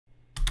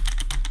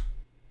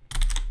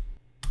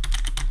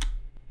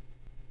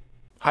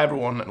Hi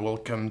everyone and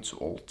welcome to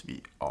Alt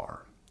VR.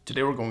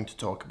 Today we're going to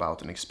talk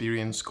about an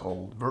experience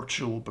called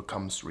Virtual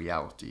Becomes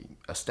Reality,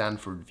 a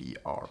Stanford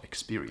VR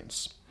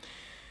experience.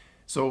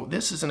 So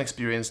this is an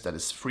experience that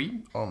is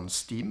free on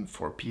Steam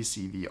for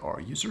PC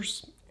VR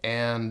users,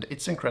 and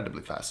it's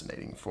incredibly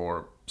fascinating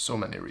for so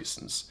many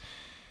reasons.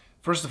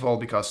 First of all,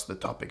 because the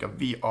topic of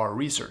VR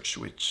research,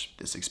 which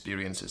this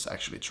experience is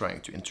actually trying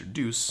to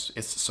introduce,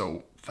 is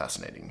so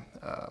fascinating.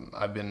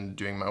 I've been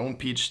doing my own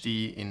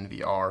PhD in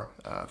VR,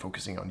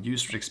 focusing on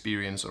user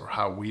experience or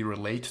how we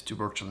relate to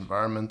virtual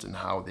environment and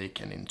how they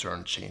can in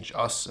turn change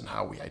us and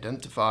how we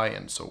identify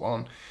and so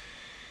on.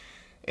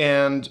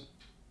 And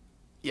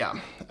yeah,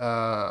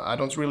 I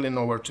don't really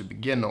know where to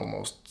begin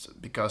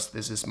almost, because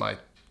this is my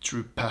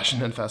true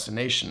passion and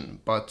fascination,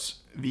 but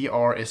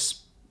VR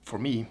is for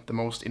me the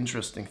most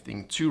interesting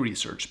thing to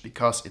research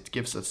because it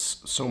gives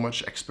us so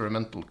much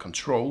experimental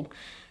control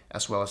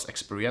as well as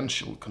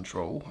experiential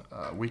control.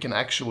 We can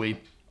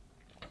actually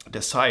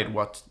decide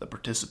what the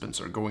participants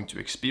are going to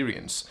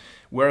experience,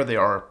 where they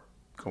are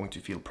going to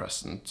feel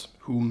present,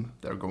 whom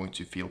they're going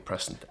to feel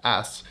present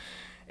as,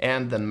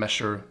 and then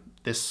measure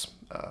this,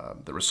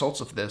 the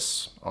results of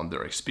this on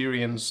their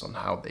experience, on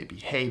how they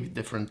behave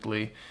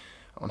differently,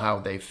 on how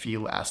they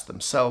feel as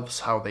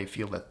themselves, how they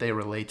feel that they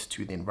relate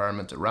to the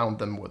environment around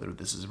them, whether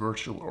this is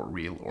virtual or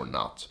real or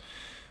not.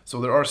 So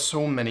there are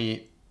so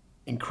many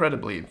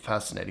incredibly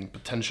fascinating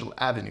potential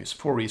avenues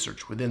for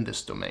research within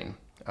this domain,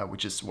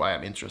 which is why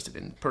I'm interested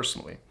in it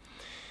personally.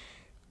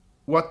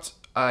 What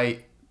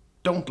I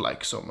don't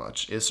like so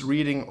much is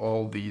reading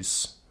all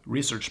these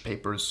research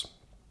papers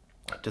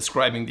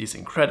describing these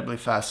incredibly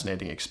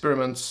fascinating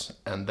experiments,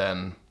 and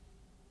then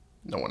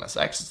no one has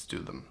access to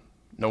them.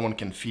 No one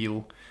can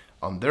feel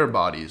on their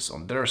bodies,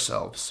 on their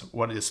selves,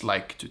 what it is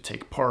like to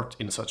take part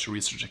in such a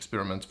research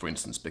experiment, for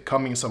instance,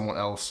 becoming someone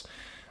else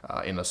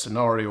in a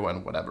scenario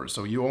and whatever.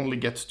 So you only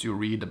get to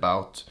read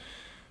about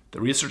the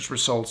research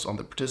results on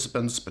the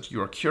participants, but you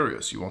are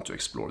curious, you want to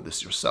explore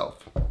this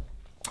yourself.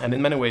 And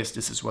in many ways,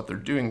 this is what they're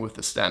doing with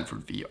the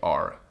Stanford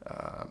VR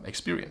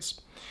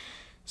experience.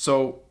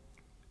 So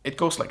it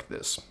goes like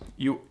this.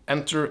 You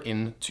enter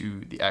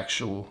into the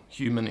actual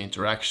human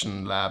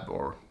interaction lab,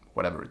 or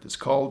whatever it is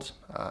called,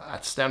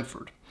 at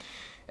Stanford.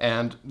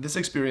 And this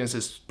experience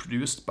is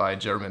produced by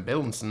Jeremy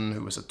Bailenson,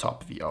 who is a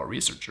top VR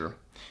researcher,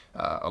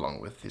 along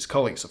with his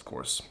colleagues, of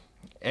course.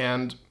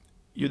 And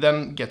you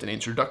then get an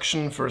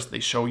introduction. First, they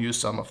show you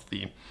some of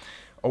the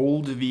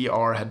old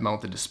VR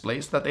head-mounted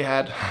displays that they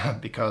had,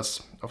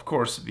 because, of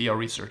course, VR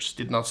research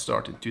did not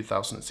start in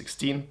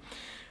 2016.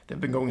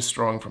 They've been going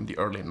strong from the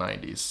early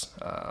 90s.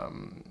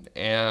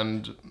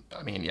 And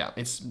I mean, yeah,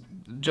 it's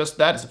just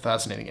that is a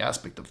fascinating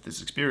aspect of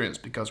this experience,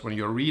 because when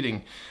you're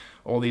reading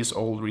all these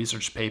old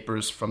research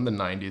papers from the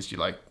 90s, you're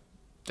like,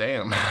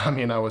 damn, I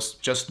mean, I was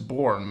just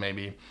born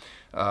maybe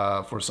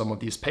for some of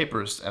these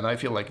papers, and I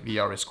feel like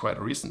VR is quite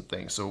a recent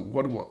thing. So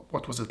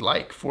what was it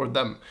like for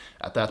them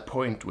at that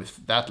point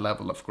with that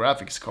level of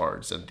graphics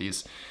cards and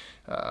these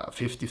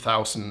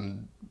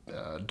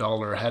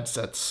 $50,000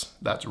 headsets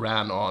that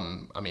ran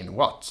on, I mean,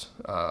 what?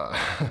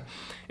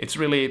 It's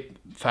really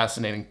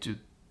fascinating to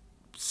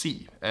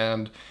see.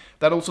 And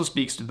that also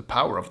speaks to the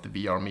power of the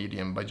VR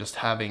medium by just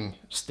having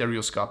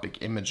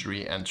stereoscopic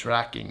imagery and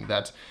tracking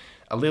that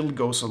a little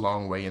goes a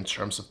long way in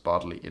terms of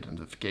bodily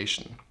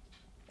identification.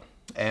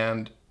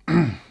 And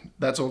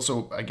that's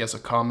also, I guess, a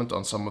comment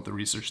on some of the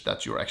research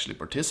that you're actually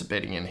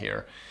participating in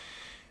here.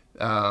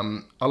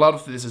 A lot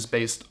of this is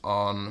based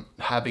on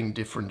having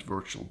different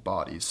virtual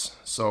bodies.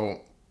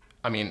 So,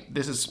 I mean,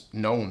 this is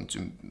known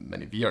to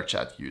many VR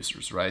chat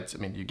users, right? I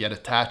mean, you get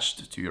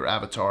attached to your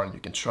avatar and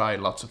you can try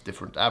lots of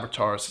different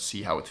avatars,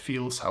 see how it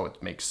feels, how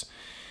it makes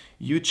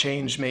you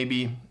change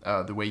maybe,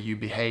 the way you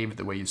behave,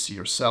 the way you see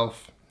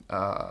yourself.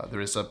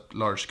 There is a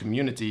large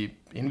community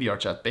in VR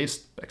chat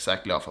based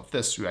exactly off of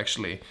this, who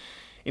actually,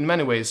 in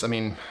many ways, I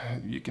mean,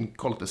 you can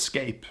call it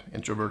escape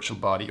into a virtual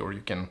body, or you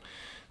can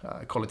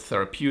call it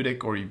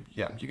therapeutic, or you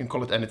can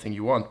call it anything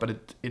you want,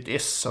 but it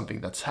is something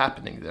that's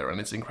happening there, and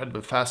it's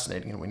incredibly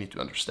fascinating, and we need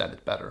to understand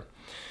it better.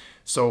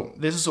 So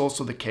this is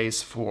also the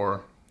case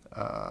for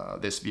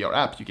this VR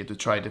app. You get to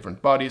try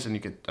different bodies, and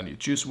you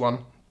choose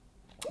one,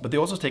 but they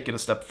also take it a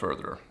step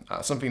further.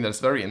 Something that's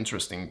very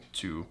interesting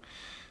to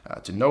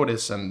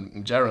notice,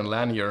 and Jaron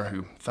Lanier,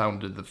 who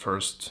founded the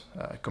first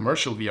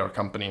commercial VR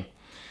company,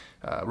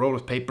 wrote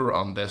a paper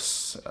on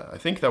this, I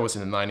think that was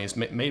in the 90s,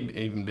 maybe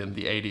even in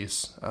the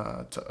 80s,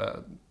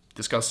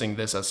 discussing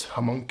this as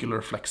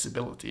homuncular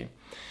flexibility.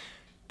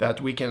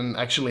 That we can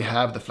actually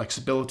have the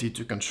flexibility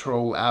to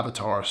control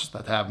avatars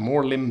that have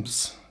more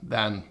limbs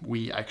than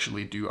we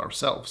actually do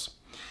ourselves.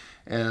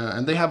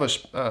 And they have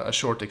a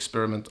short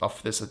experiment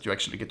of this that you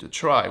actually get to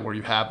try, where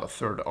you have a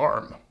third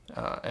arm,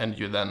 and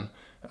you then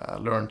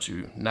learn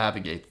to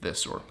navigate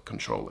this or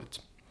control it.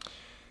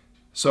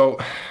 So,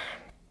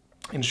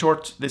 in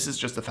short, this is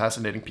just a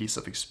fascinating piece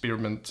of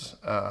experiment.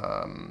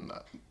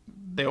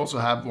 They also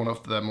have one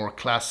of the more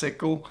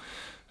classical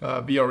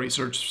VR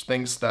research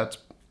things that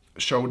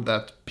showed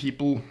that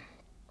people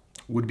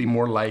would be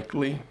more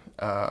likely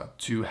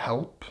to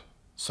help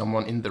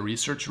someone in the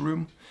research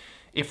room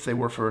if they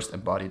were first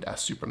embodied as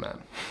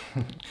Superman,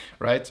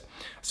 right?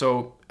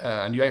 So,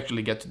 and you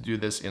actually get to do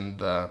this in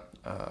the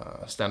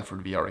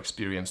Stanford VR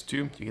Experience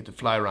too. You get to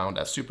fly around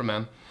as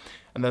Superman,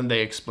 and then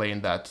they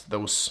explain that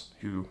those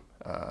who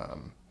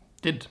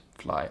did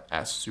fly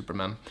as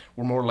Superman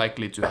were more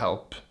likely to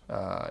help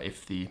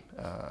if the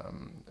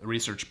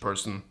research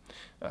person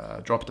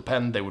dropped a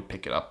pen, they would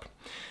pick it up.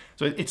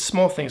 So it's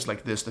small things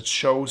like this that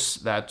shows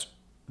that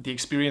the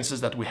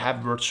experiences that we have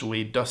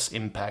virtually does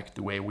impact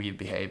the way we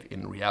behave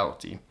in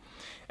reality.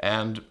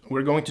 And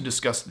we're going to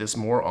discuss this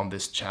more on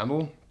this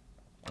channel.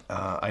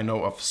 I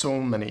know of so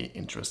many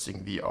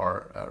interesting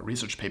VR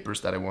research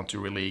papers that I want to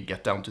really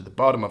get down to the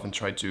bottom of and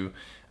try to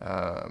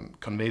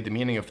convey the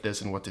meaning of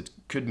this and what it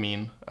could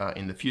mean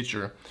in the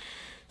future.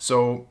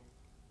 So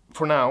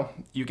for now,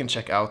 you can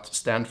check out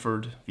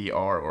Stanford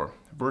VR, or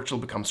Virtual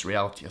Becomes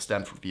Reality, a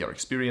Stanford VR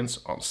Experience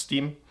on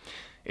Steam.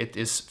 It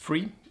is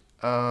free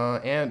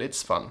and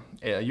it's fun.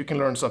 You can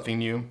learn something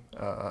new.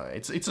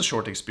 It's a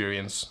short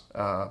experience,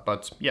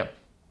 but yeah,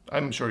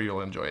 I'm sure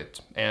you'll enjoy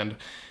it. And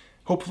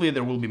hopefully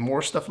there will be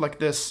more stuff like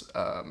this.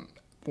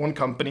 One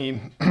company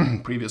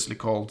previously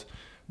called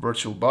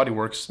Virtual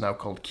Bodyworks, now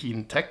called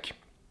Keen Tech.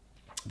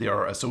 They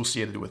are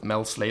associated with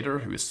Mel Slater,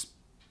 who is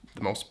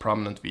the most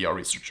prominent VR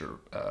researcher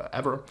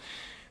ever.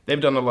 They've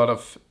done a lot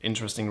of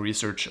interesting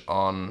research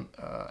on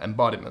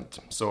embodiment.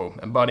 So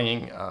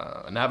embodying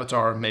an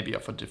avatar, maybe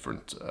of a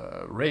different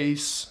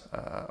race,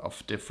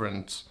 of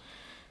different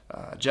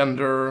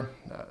gender,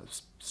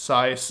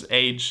 size,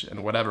 age,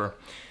 and whatever.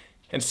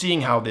 And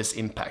seeing how this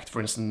impact, for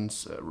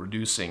instance,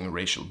 reducing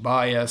racial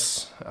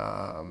bias,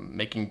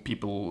 making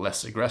people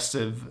less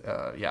aggressive.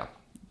 Yeah,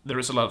 there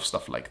is a lot of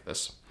stuff like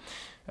this.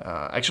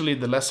 Actually,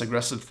 the less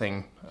aggressive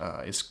thing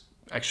is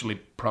actually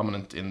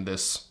prominent in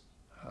this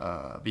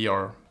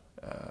VR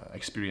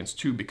experience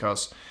too,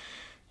 because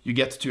you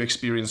get to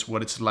experience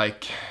what it's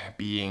like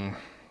being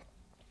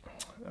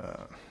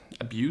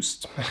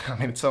abused. I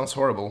mean, it sounds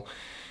horrible,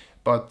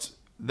 but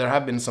there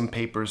have been some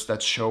papers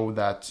that show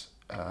that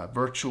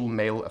virtual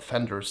male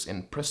offenders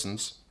in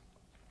prisons,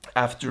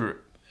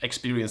 after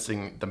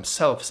experiencing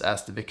themselves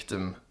as the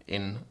victim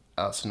in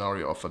a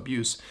scenario of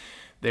abuse,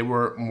 they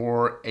were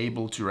more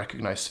able to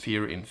recognize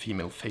fear in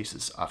female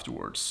faces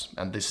afterwards.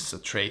 And this is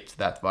a trait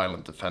that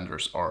violent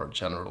offenders are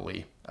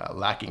generally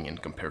lacking in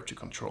compared to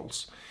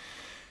controls.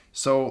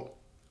 So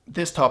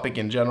this topic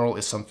in general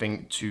is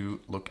something to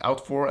look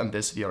out for, and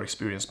this VR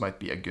experience might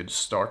be a good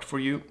start for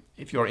you.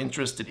 If you're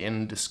interested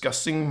in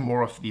discussing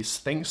more of these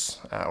things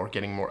or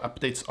getting more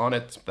updates on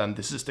it, then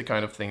this is the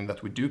kind of thing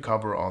that we do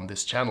cover on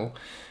this channel.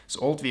 So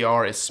Alt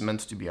VR is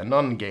meant to be a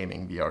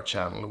non-gaming VR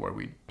channel where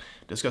we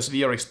discuss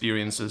VR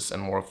experiences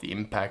and more of the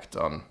impact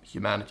on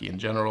humanity in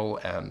general,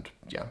 and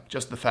yeah,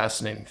 just the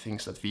fascinating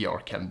things that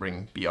VR can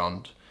bring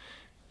beyond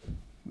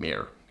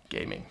mere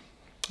gaming.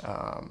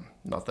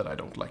 Not that I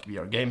don't like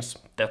VR games,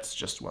 that's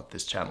just what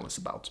this channel is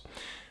about.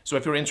 So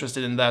if you're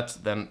interested in that,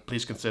 then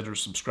please consider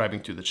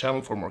subscribing to the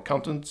channel for more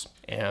content.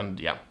 And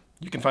yeah,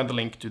 you can find the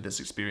link to this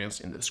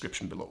experience in the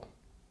description below.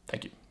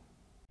 Thank you.